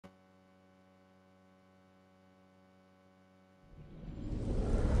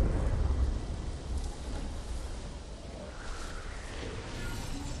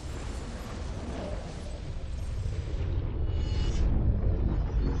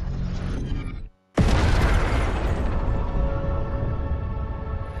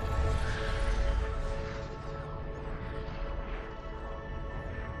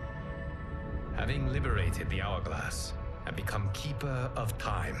the hourglass and become Keeper of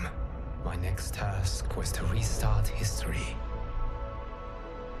Time. My next task was to restart history.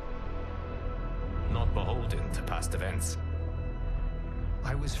 Not beholden to past events.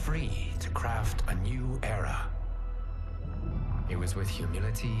 I was free to craft a new era. It was with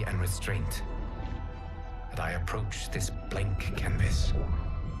humility and restraint that I approached this blank canvas.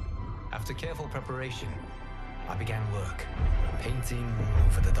 After careful preparation, I began work, painting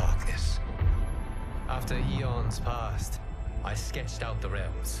over the darkness. After eons passed, I sketched out the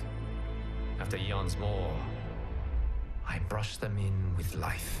realms. After eons more, I brushed them in with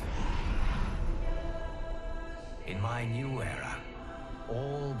life. In my new era,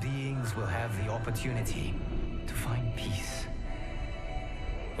 all beings will have the opportunity to find peace.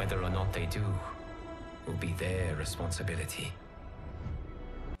 Whether or not they do will be their responsibility.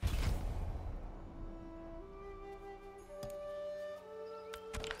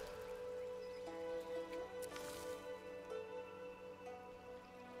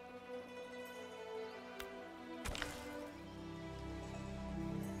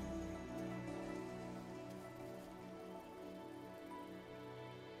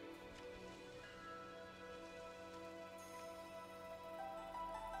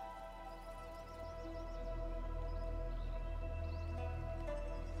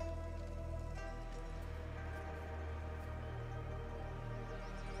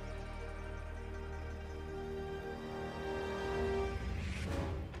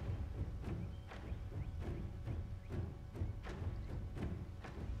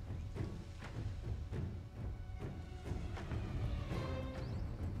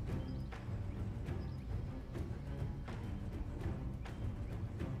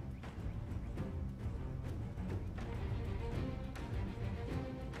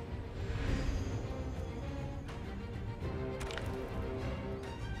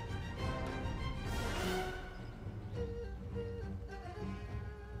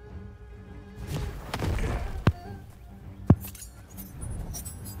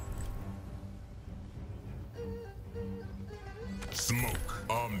 Smoke,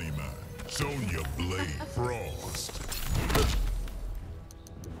 Omni-Man, Sonya Blade, Frost.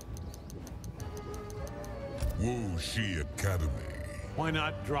 Wu Shi Academy. Why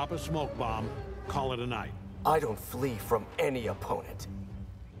not drop a smoke bomb, call it a night? I don't flee from any opponent.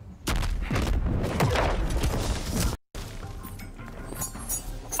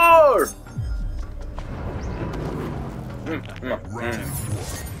 Oh! Round one,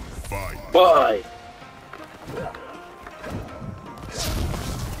 fight. Bye.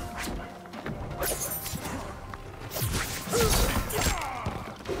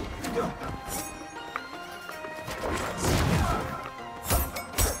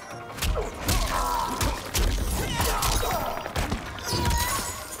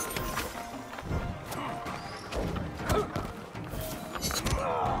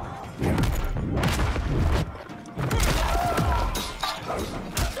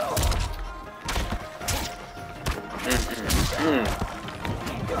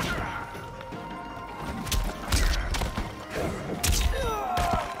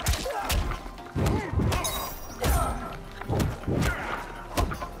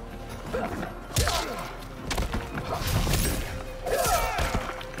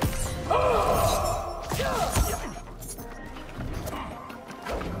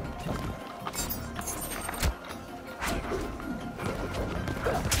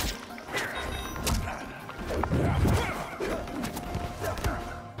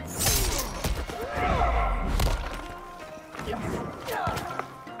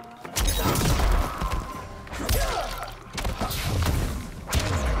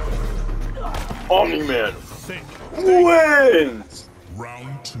 Omni-Man wins!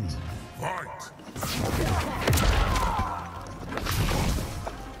 Round two, fight.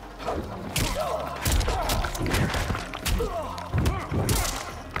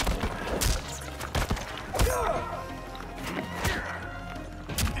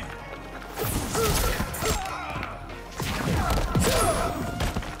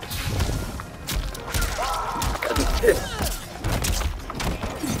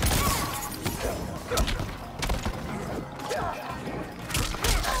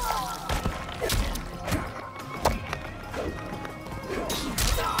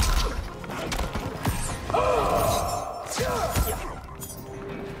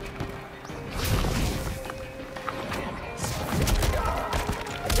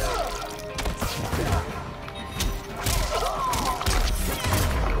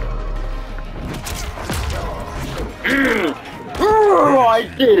 I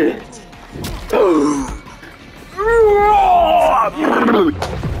did it!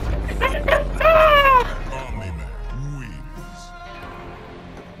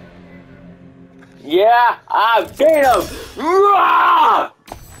 Yeah, I beat him! Rah!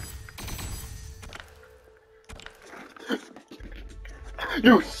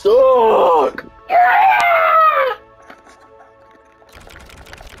 You suck!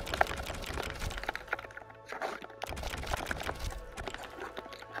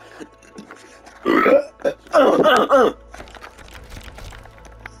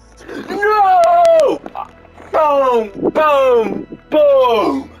 No! Boom! Boom!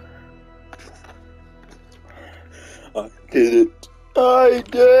 Boom! I did it! I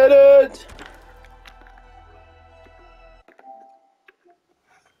did it!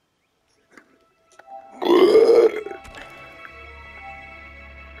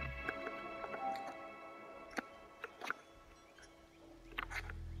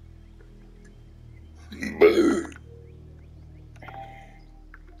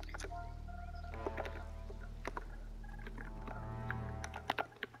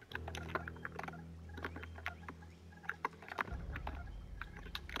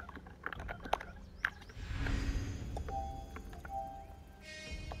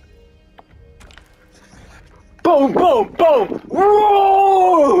 Boom, boom, boom!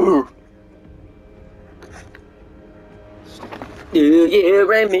 Woo! Do you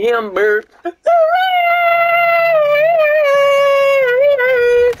remember?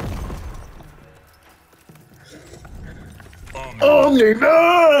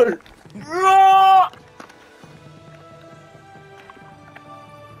 Omni-Man!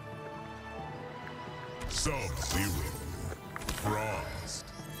 Sub-Zero. Frost.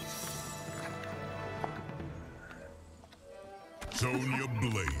 Sonya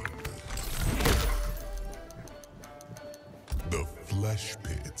Blade. The Flesh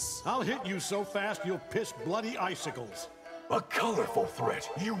Pits. I'll hit you so fast you'll piss bloody icicles. A colorful threat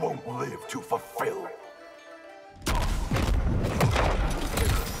you won't live to fulfill.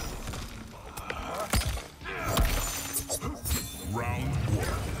 Round one.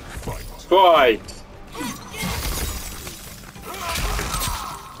 Fight. Fight!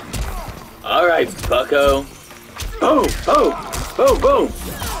 Alright, bucko. Boom! Boom! Boom! Boom!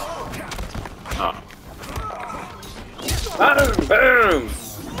 Oh. Boom! Boom!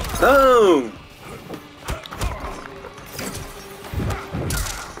 Boom!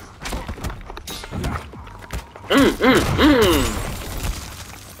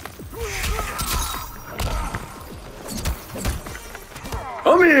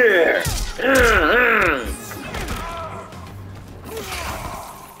 Come here!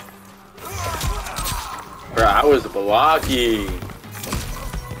 Bro, I was blocky.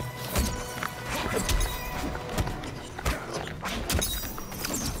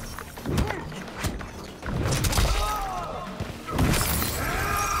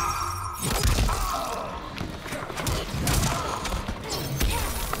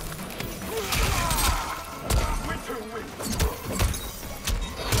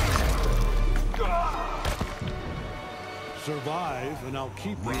 Survive, and I'll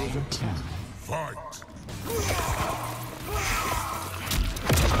keep you as a Round two. pet. Fight.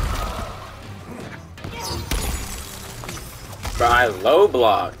 Bro, I low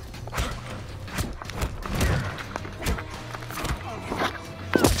blocked.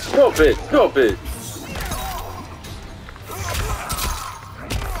 Go bit! Go bit!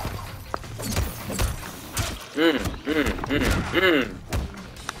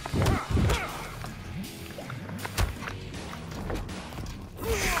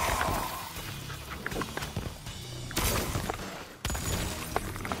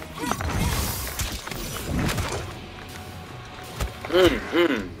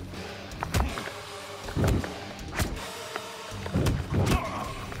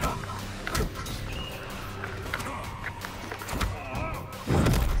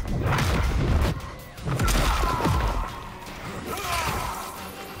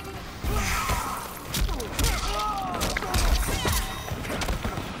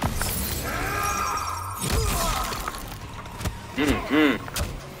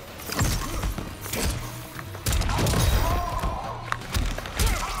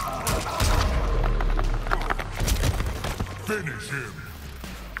 Finish him.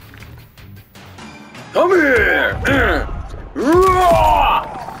 Come here! Roar!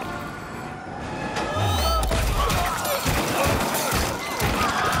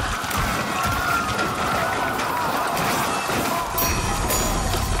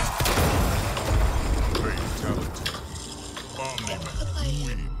 Fatality. Omni-Man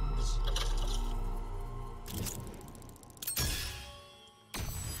wins.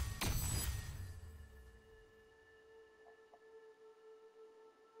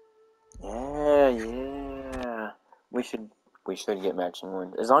 Yeah. We should we should get matching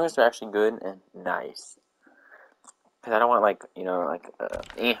ones. As long as they're actually good and nice. Because I don't want, like, you know, like,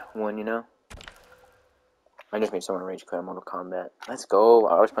 one, you know? I just made someone rage quit on Mortal Kombat. Let's go.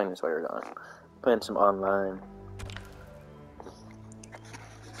 I was playing this while you were gone. Playing some online.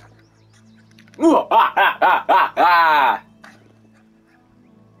 Ooh, ah, ah, ah, ah, ah.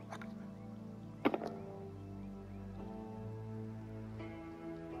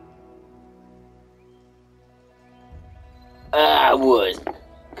 I was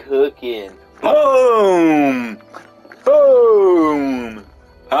cooking. Boom! Boom!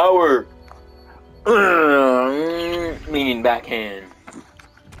 Power. Meaning backhand.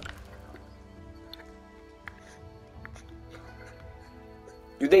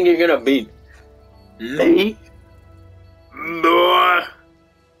 You think you're gonna beat me? Boy.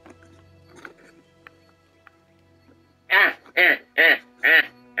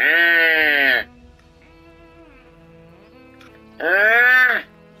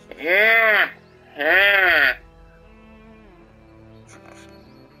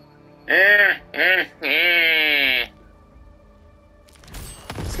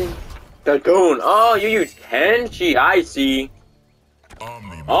 Cocoon. Oh, you use Kenshi. I see.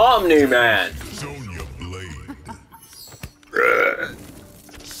 Omni-Man. Sonya Blade.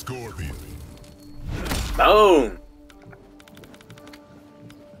 Scorpion. Boom.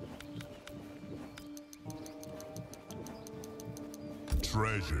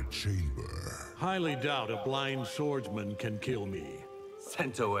 Treasure Chamber. Highly doubt a blind swordsman can kill me.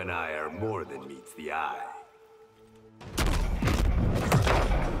 Sento and I are more than meets the eye.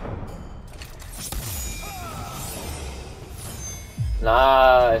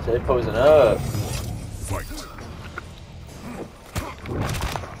 Nice, they're posing up. Fight.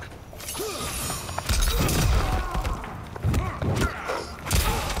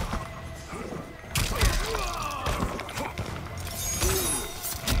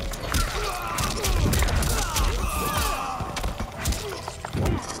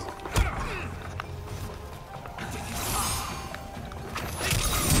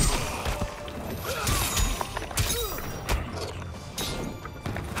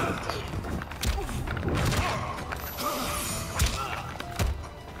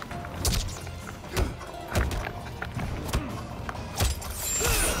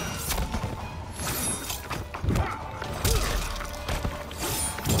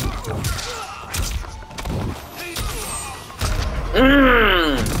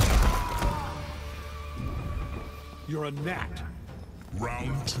 You're a gnat.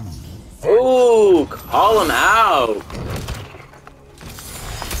 Round 2. Ooh, call him out.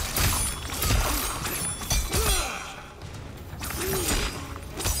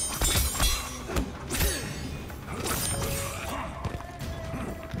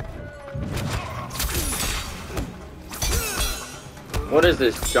 What is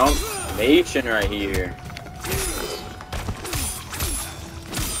this jumpmation right here?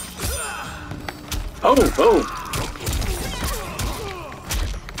 Oh, boom.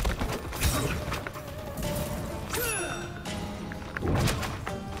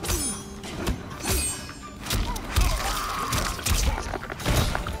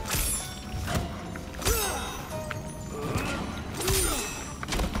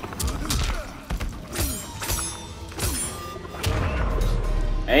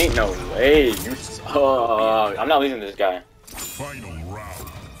 Ain't no way. You I'm not losing this guy. Final round.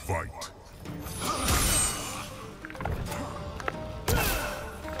 Fight.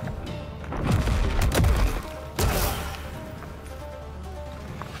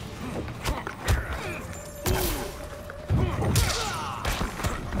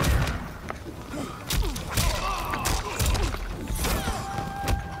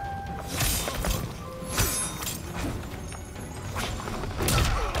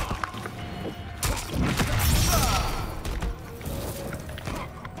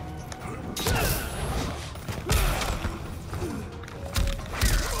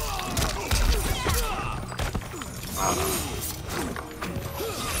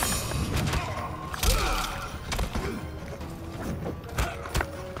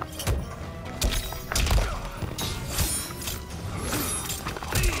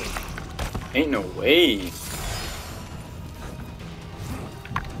 Ain't no way.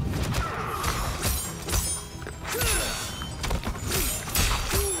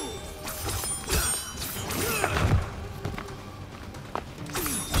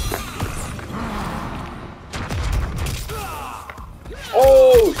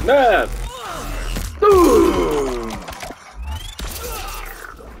 Oh, snap! Boom!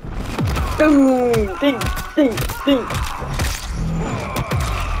 Boom! Ding, ding, ding!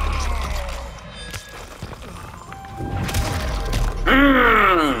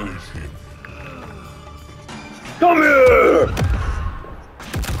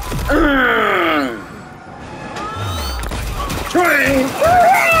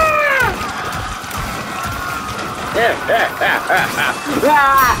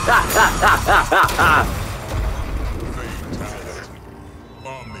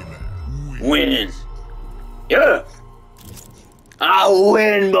 Omni-Man Win. Yeah. I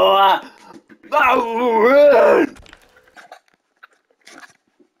win, boy. I win.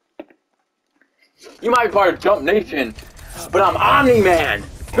 You might be part of Jump Nation, but I'm Omni-Man.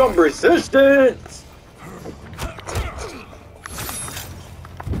 Jump Resistance.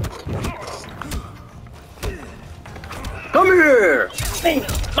 Come here. Ain't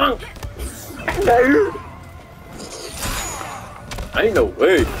no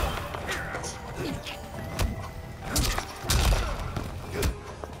way.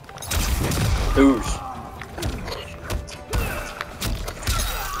 Oosh.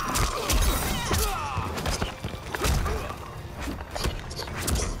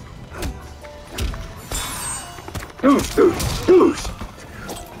 Oosh, oosh, oosh.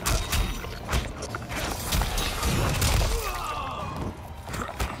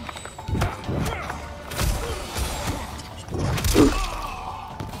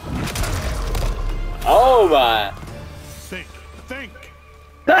 Oh my. Think.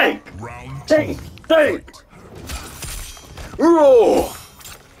 Think. Round 2. Think. Roar.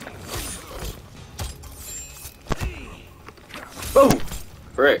 Boom.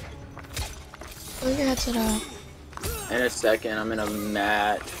 Frick. Put your headset up. In a second, I'm in a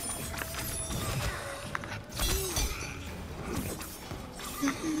match.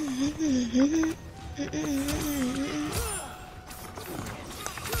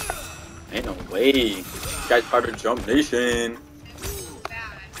 Ain't no way. This guy's part of Jump Nation.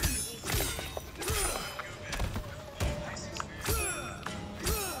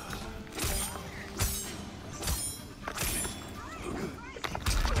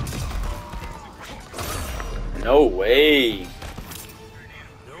 No way.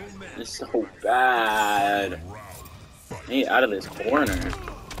 It's so bad. I need out of this corner.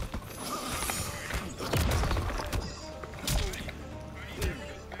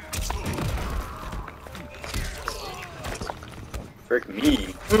 Frick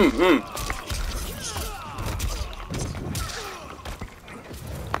me.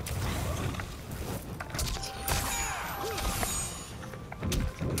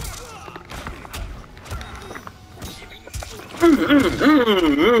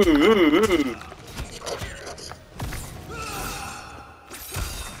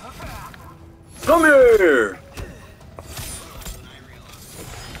 Come here!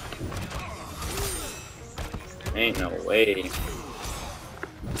 Ain't no way.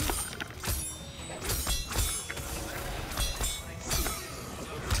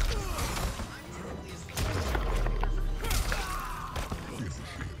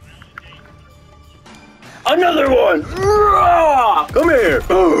 Another one! Come here!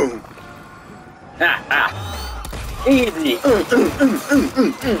 Boom! Ha ha! Easy!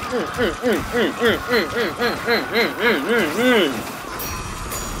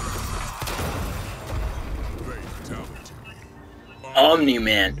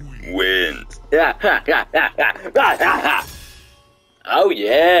 Omni-Man wins! Oh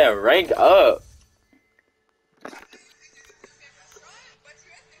yeah! Rank up!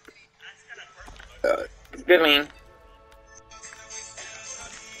 Good man.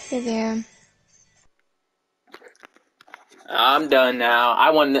 Hey there. I'm done now. I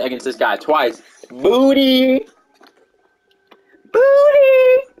won against this guy twice. Booty!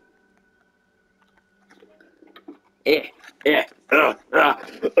 Booty! Yeah, yeah.